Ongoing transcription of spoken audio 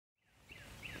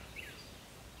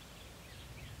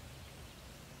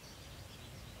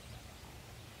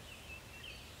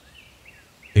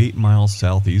8 miles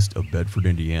southeast of Bedford,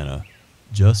 Indiana,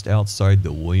 just outside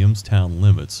the Williamstown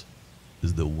limits,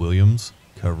 is the Williams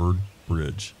Covered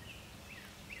Bridge.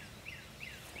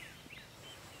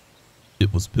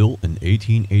 It was built in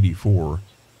 1884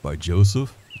 by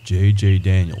Joseph J.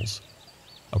 Daniels,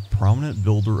 a prominent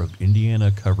builder of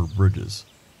Indiana covered bridges.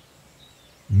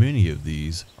 Many of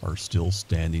these are still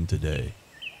standing today.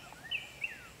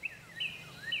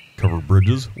 Covered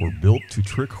bridges were built to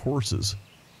trick horses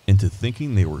into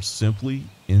thinking they were simply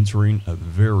entering a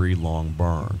very long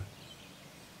barn.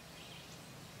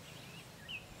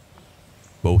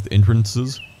 Both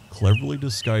entrances cleverly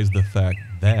disguised the fact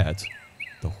that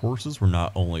the horses were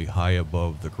not only high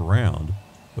above the ground,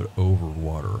 but over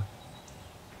water.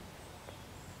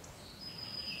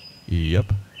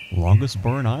 Yep, longest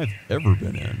barn I've ever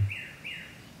been in.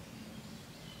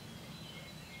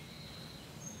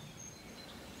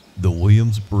 The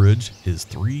Williams Bridge is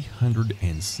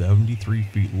 373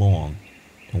 feet long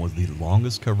and was the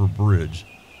longest covered bridge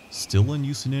still in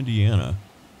use in Indiana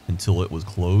until it was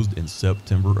closed in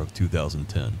September of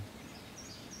 2010.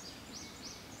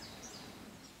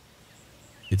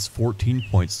 It's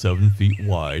 14.7 feet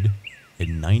wide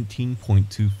and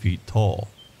 19.2 feet tall.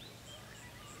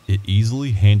 It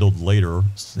easily handled later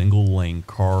single-lane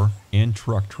car and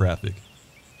truck traffic.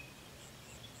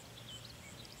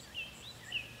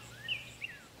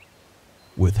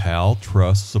 With Hal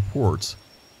Truss supports,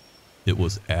 it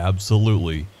was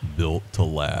absolutely built to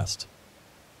last.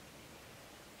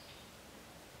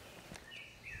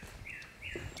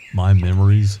 My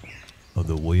memories of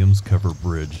the Williams Covered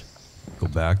Bridge go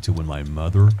back to when my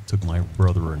mother took my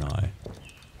brother and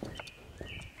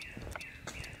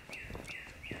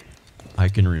I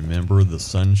can remember the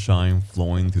sunshine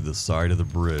flowing through the side of the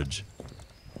bridge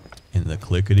and the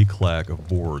clickety-clack of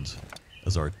boards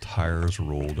as our tires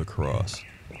rolled across.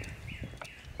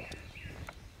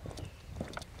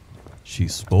 She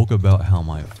spoke about how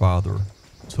my father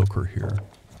took her here.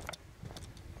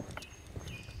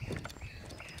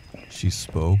 She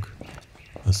spoke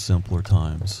of simpler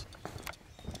times,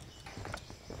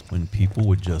 when people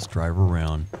would just drive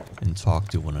around and talk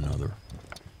to one another.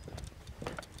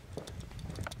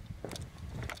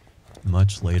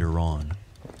 Much later on,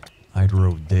 I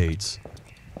drove dates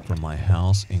from my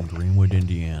house in Greenwood,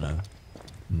 Indiana,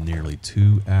 nearly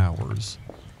 2 hours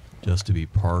just to be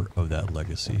part of that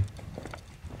legacy.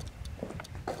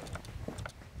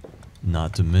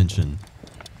 Not to mention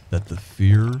that the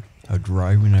fear of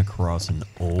driving across an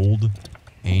old,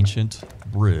 ancient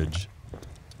bridge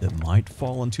that might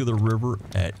fall into the river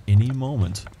at any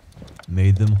moment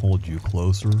made them hold you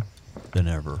closer than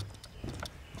ever.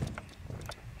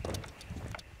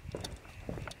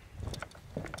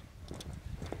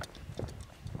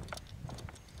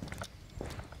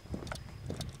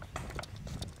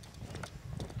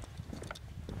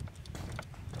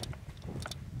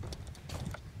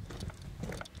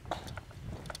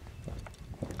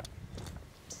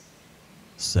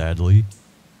 Sadly,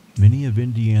 many of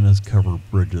Indiana's covered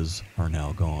bridges are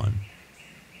now gone.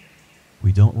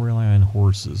 We don't rely on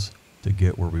horses to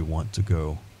get where we want to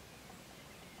go.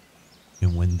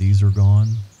 And when these are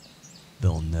gone,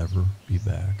 they'll never be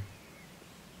back.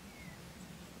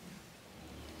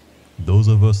 Those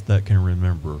of us that can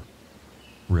remember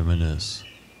reminisce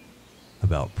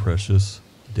about precious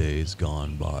days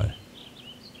gone by.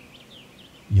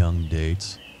 Young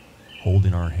dates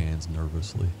holding our hands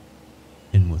nervously,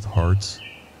 and with hearts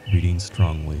beating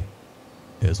strongly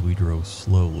as we drove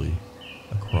slowly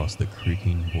across the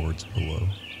creaking boards below.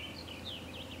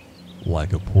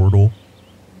 Like a portal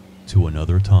to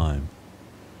another time,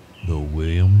 the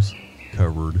Williams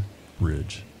Covered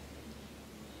Bridge.